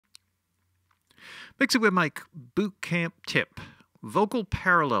Mix it with my boot camp tip, vocal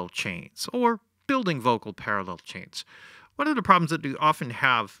parallel chains, or building vocal parallel chains. One of the problems that we often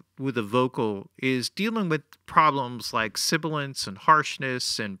have with a vocal is dealing with problems like sibilance and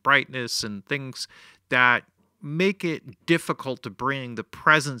harshness and brightness and things that make it difficult to bring the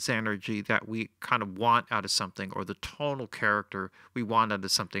presence energy that we kind of want out of something, or the tonal character we want out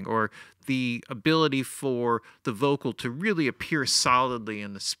of something, or the ability for the vocal to really appear solidly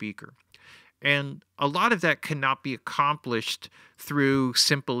in the speaker. And a lot of that cannot be accomplished through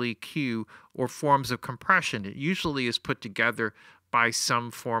simple EQ or forms of compression. It usually is put together by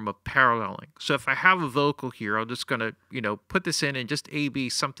some form of paralleling. So if I have a vocal here, I'm just going to, put this in and just A/B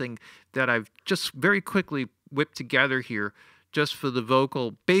something that I've just very quickly whipped together here just for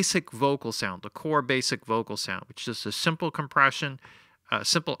the basic vocal sound, the core basic vocal sound, which is just a simple compression, a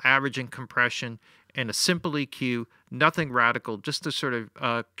simple averaging compression, and a simple EQ, nothing radical, just to sort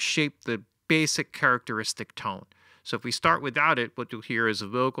of shape the basic characteristic tone. So if we start without it, what you'll hear is a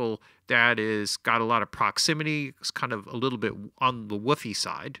vocal that is got a lot of proximity. It's kind of a little bit on the woofy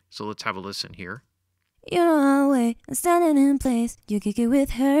side. So let's have a listen here. You know I'll wait, I'm standing in place. You kick it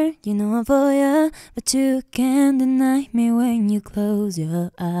with her, you know I'm for ya, but you can't deny me when you close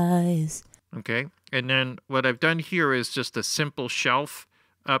your eyes. Okay, and then what I've done here is just a simple shelf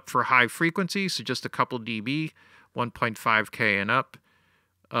up for high frequency, so just a couple dB, 1.5K and up.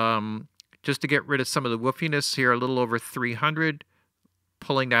 Just to get rid of some of the woofiness here, a little over 300,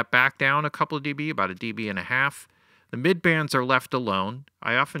 pulling that back down a couple of dB, about a dB and a half. The mid bands are left alone.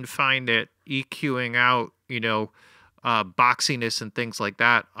 I often find that EQing out, boxiness and things like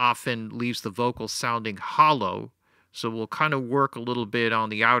that often leaves the vocal sounding hollow. So we'll kind of work a little bit on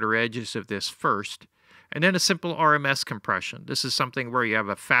the outer edges of this first. And then a simple RMS compression. This is something where you have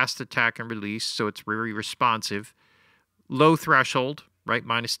a fast attack and release, so it's very responsive. Low threshold, right,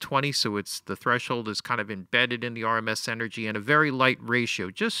 -20, so the threshold is kind of embedded in the RMS energy, and a very light ratio,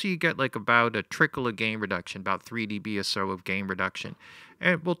 just so you get like about a trickle of gain reduction, about 3 dB or so of gain reduction.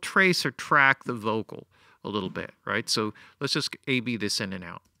 And we'll trace or track the vocal a little bit, right? So let's just A/B this in and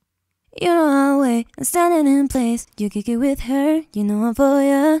out. You know I'll wait, I'm standing in place. You kick it with her, you know I'm for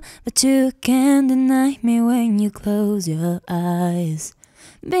ya, but you can't deny me when you close your eyes.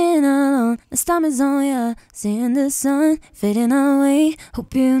 Being alone, this time is on ya, seeing the sun fading away.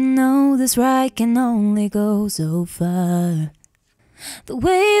 Hope you know this ride can only go so far. The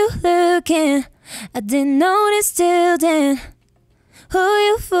way you looking, I didn't notice till then. Who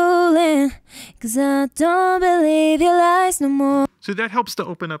you fooling? 'Cause I don't believe your lies no more. So that helps to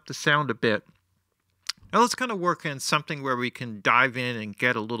open up the sound a bit. Now let's kind of work in something where we can dive in and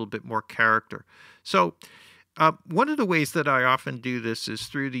get a little bit more character. So one of the ways that I often do this is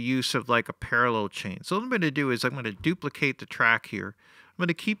through the use of like a parallel chain. So what I'm going to do is I'm going to duplicate the track here. I'm going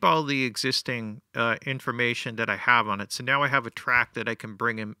to keep all the existing information that I have on it. So now I have a track that I can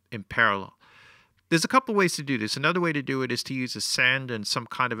bring in parallel. There's a couple ways to do this. Another way to do it is to use a send and some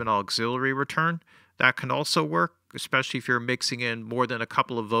kind of an auxiliary return. That can also work, especially if you're mixing in more than a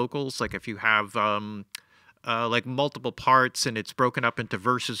couple of vocals. Like if you have like multiple parts and it's broken up into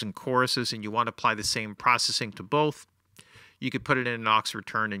verses and choruses and you want to apply the same processing to both, you could put it in an aux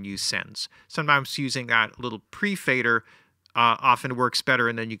return and use sends. Sometimes using that little pre-fader often works better,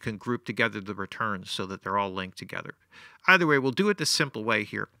 and then you can group together the returns so that they're all linked together. Either way, we'll do it the simple way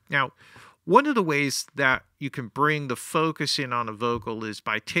here. Now, one of the ways that you can bring the focus in on a vocal is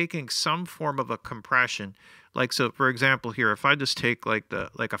by taking some form of a compression. Like, so for example here, if I just take like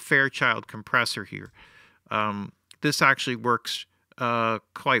a Fairchild compressor here, this actually works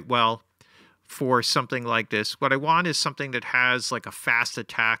quite well for something like this. What I want is something that has like a fast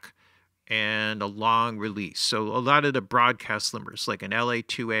attack and a long release. So a lot of the broadcast limiters, like an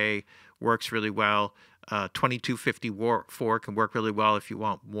LA2A, works really well. 2254 can work really well if you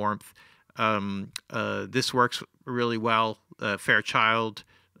want warmth. This works really well. Fairchild,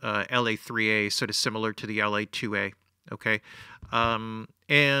 LA3A, sort of similar to the LA2A. Okay. And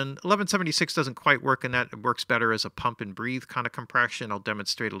 1176 doesn't quite work in that. It works better as a pump and breathe kind of compression. I'll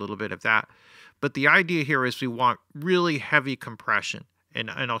demonstrate a little bit of that. But the idea here is we want really heavy compression. And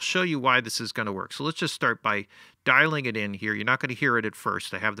I'll show you why this is going to work. So let's just start by dialing it in here. You're not going to hear it at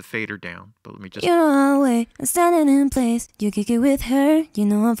first. I have the fader down. But let me just... You know I'll wait, I'm standing in place. You kick it with her, you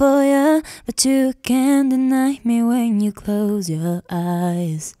know I'm for ya, but you can't deny me when you close your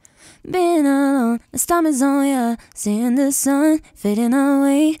eyes. Being alone, this time is on ya, seeing the sun fading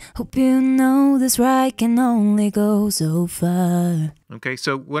away. Hope you know this ride can only go so far. Okay,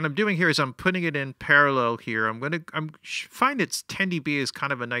 so what I'm doing here is I'm putting it in parallel here. Find its 10 dB is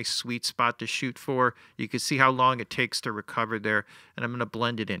kind of a nice sweet spot to shoot for. You can see how long it takes to recover there, and I'm going to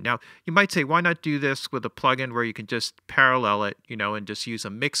blend it in. Now, you might say, why not do this with a plugin where you can just parallel it, and just use a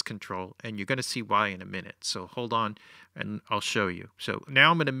mix control, and you're going to see why in a minute. So hold on, and I'll show you. So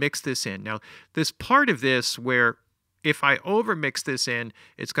now I'm going to mix this in. Now, there's part of this where if I overmix this in,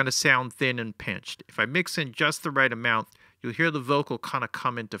 it's going to sound thin and pinched. If I mix in just the right amount, you'll hear the vocal kind of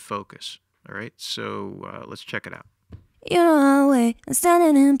come into focus. All right, so let's check it out. You know I'll wait, I'm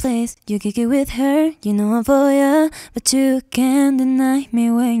standing in place. You kick it with her, you know I'm for ya, but you can't deny me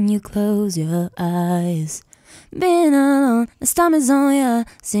when you close your eyes. Being alone, this time is on ya,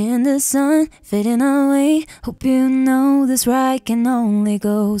 seeing the sun fading away. Hope you know this ride can only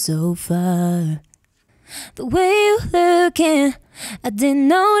go so far. The way you looking, I didn't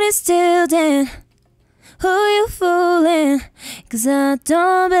notice till then. Who you fooling? 'Cause I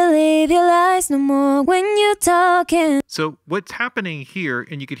don't believe your lies no more when you're talking. So what's happening here,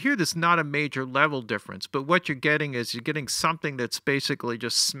 and you could hear this, not a major level difference, but what you're getting is you're getting something that's basically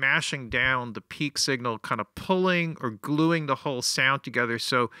just smashing down the peak signal, kind of pulling or gluing the whole sound together.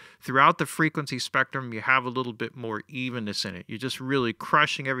 So throughout the frequency spectrum, you have a little bit more evenness in it. You're just really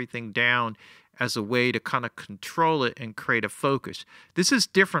crushing everything down as a way to kind of control it and create a focus. This is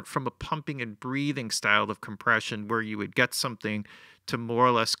different from a pumping and breathing style of compression where you would get something to more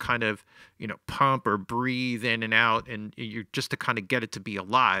or less kind of, pump or breathe in and out, and you just to kind of get it to be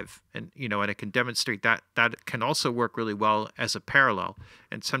alive. And, and it can demonstrate that can also work really well as a parallel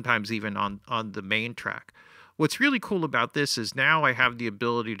and sometimes even on the main track. What's really cool about this is now I have the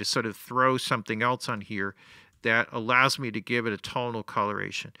ability to sort of throw something else on here that allows me to give it a tonal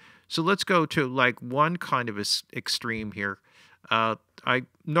coloration. So let's go to like one kind of extreme here. I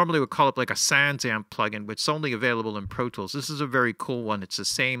normally would call it like a SansAmp plugin, which is only available in Pro Tools. This is a very cool one. It's the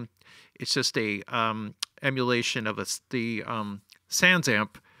same. It's just a emulation of the SansAmp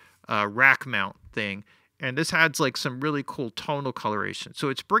rack mount thing. And this adds like some really cool tonal coloration. So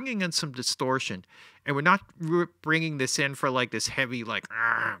it's bringing in some distortion. And we're not bringing this in for like this heavy, like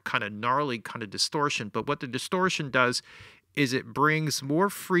kind of gnarly kind of distortion. But what the distortion does is it brings more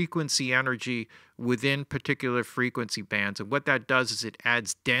frequency energy within particular frequency bands. And what that does is it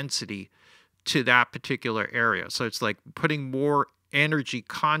adds density to that particular area. So it's like putting more energy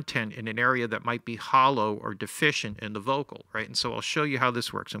content in an area that might be hollow or deficient in the vocal, right? And so I'll show you how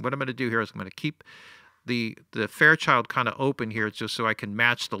this works. And what I'm going to do here is I'm going to keep the Fairchild kind of open here just so I can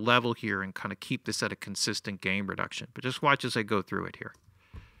match the level here and kind of keep this at a consistent gain reduction. But just watch as I go through it here.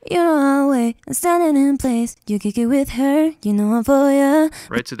 You know I'll wait, I'm standing in place. You kick it with her, you know I'm for ya.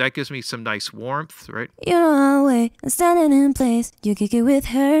 Right, so that gives me some nice warmth, right? You know I'll wait, I'm standing in place. You kick it with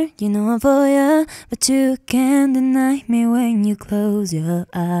her, you know I'm for ya. But you can't deny me when you close your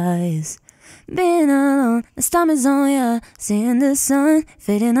eyes. Being alone, this time is on ya, seeing the sun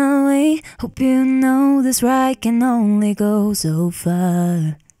fading away. Hope you know this ride can only go so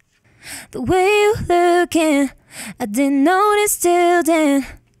far. The way you looking, I didn't notice till then.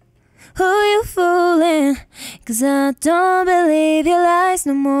 Who you fooling? 'Cause I don't believe your lies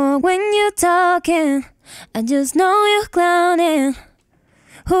no more when you're talking. I just know you're clowning.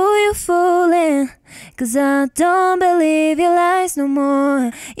 Who you fooling? 'Cause I don't believe your lies no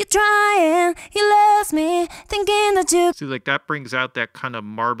more. You're trying, you lost me, thinking that you... See, like that brings out that kind of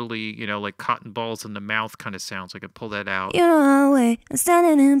marbly, like cotton balls in the mouth kind of sounds. I can pull that out. You know I'll wait, I'm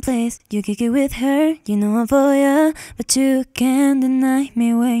standing in place. You kick it with her, you know I'm for ya. But you can't deny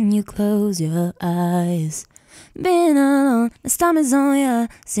me when you close your eyes. Being alone, this time is on ya,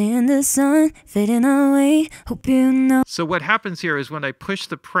 seeing the sun fading away. Hope you know. So what happens here is when I push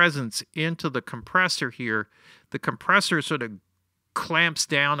the presence into the compressor here, the compressor sort of clamps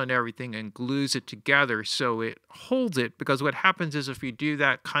down on everything and glues it together so it holds it, because what happens is if you do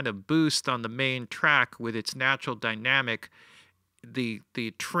that kind of boost on the main track with its natural dynamic, the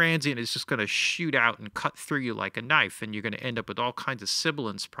transient is just going to shoot out and cut through you like a knife, and you're going to end up with all kinds of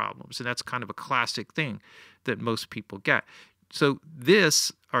sibilance problems. And that's kind of a classic thing that most people get. So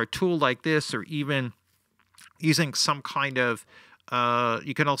this, or a tool like this, or even using some kind of,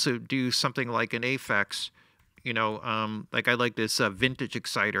 you can also do something like an Aphex, like I like this vintage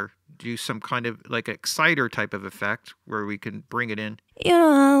exciter, do some kind of like exciter type of effect where we can bring it in. You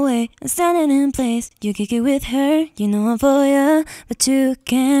know I'll wait, I'm standing in place. You kick it with her, you know I'm for ya. But you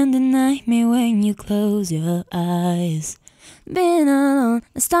can't deny me when you close your eyes. Being alone,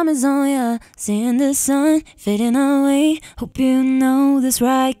 the storm is on ya. Seeing the sun fading away. Hope you know this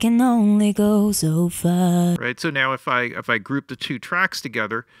ride can only go so far. Right. So now if I group the two tracks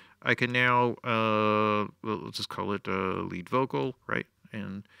together, I can now well, let's just call it lead vocal, right?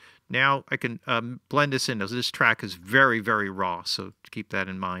 And now I can blend this in. Now, this track is very, very raw, so keep that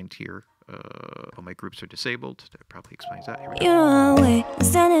in mind here. All my groups are disabled. That probably explains that. Here we go. You know I'm way, I'm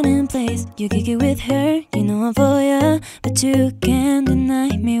standing in place. You kick it with her, you know I'm for ya. But you can't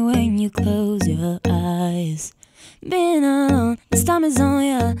deny me when you close your eyes. Being alone, this time is on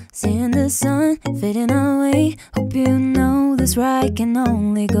ya. Seeing the sun fading away. Hope you know this ride can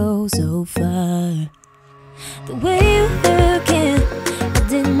only go so far. The way you looking, I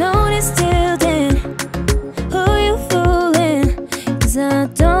didn't notice till then. Who you fooling? 'Cause I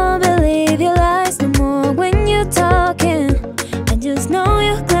don't believe your lies no more when you're talking. I just know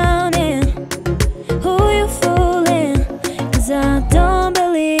you're clowning. Who you fooling? 'Cause I don't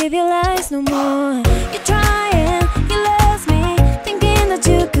believe your lies no more. You're trying, you love me, thinking that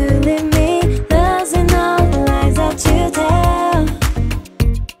you could leave me, losing all the lies that you tell.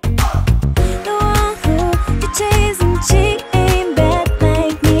 The one who you're chasing, she ain't bad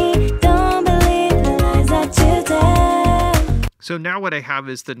like me. Don't believe the lies that you tell. So now what I have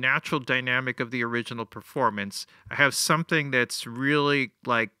is the natural dynamic of the original performance. I have something that's really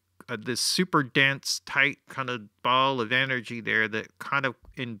like this super dense, tight kind of ball of energy there that kind of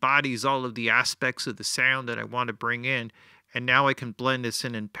embodies all of the aspects of the sound that I want to bring in. And now I can blend this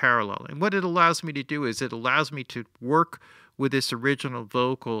in parallel. And what it allows me to do is it allows me to work with this original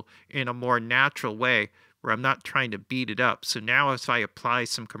vocal in a more natural way where I'm not trying to beat it up. So now if I apply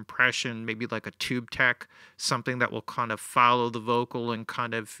some compression, maybe like a tube tech, something that will kind of follow the vocal and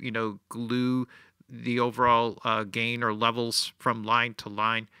kind of, you know, glue the overall gain or levels from line to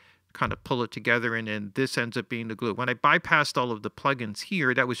line, kind of pull it together, and then this ends up being the glue. When I bypassed all of the plugins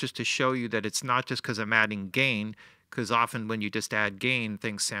here, that was just to show you that it's not just because I'm adding gain, because often when you just add gain,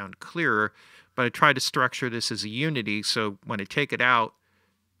 things sound clearer. But I try to structure this as a unity, so when I take it out,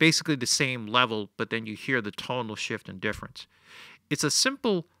 basically the same level, but then you hear the tonal shift and difference. It's a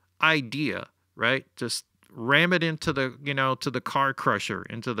simple idea, right? Just ram it into the, you know, to the car crusher,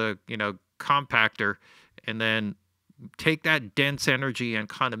 into the, you know, compactor, and then take that dense energy and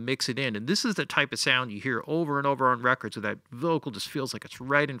kind of mix it in. And this is the type of sound you hear over and over on records, where that vocal just feels like it's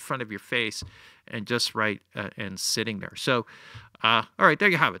right in front of your face and just right and sitting there. So, all right, there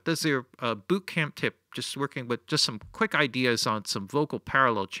you have it. This is your boot camp tip, just working with just some quick ideas on some vocal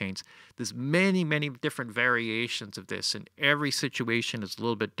parallel chains. There's many, many different variations of this, and every situation is a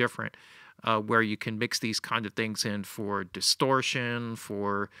little bit different. Where you can mix these kind of things in for distortion,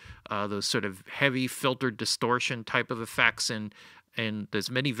 for those sort of heavy filtered distortion type of effects, and there's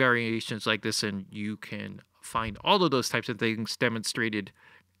many variations like this, and you can find all of those types of things demonstrated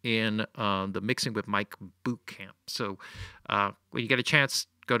in the Mixing with Mike Bootcamp. So when you get a chance,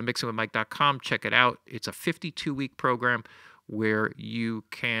 go to mixingwithmike.com, check it out. It's a 52-week program where you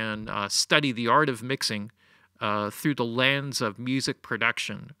can study the art of mixing through the lens of music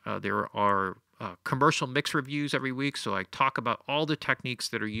production. There are commercial mix reviews every week, so I talk about all the techniques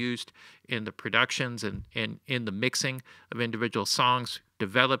that are used in the productions and in the mixing of individual songs,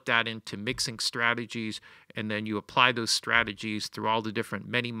 develop that into mixing strategies, and then you apply those strategies through all the different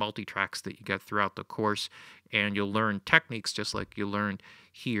many multi-tracks that you get throughout the course, and you'll learn techniques just like you learn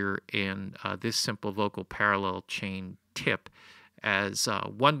here in this simple vocal parallel chain tip, as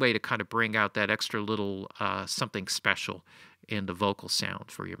one way to kind of bring out that extra little something special in the vocal sound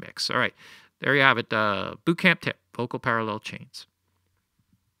for your mix. All right, there you have it. Bootcamp tip, vocal parallel chains.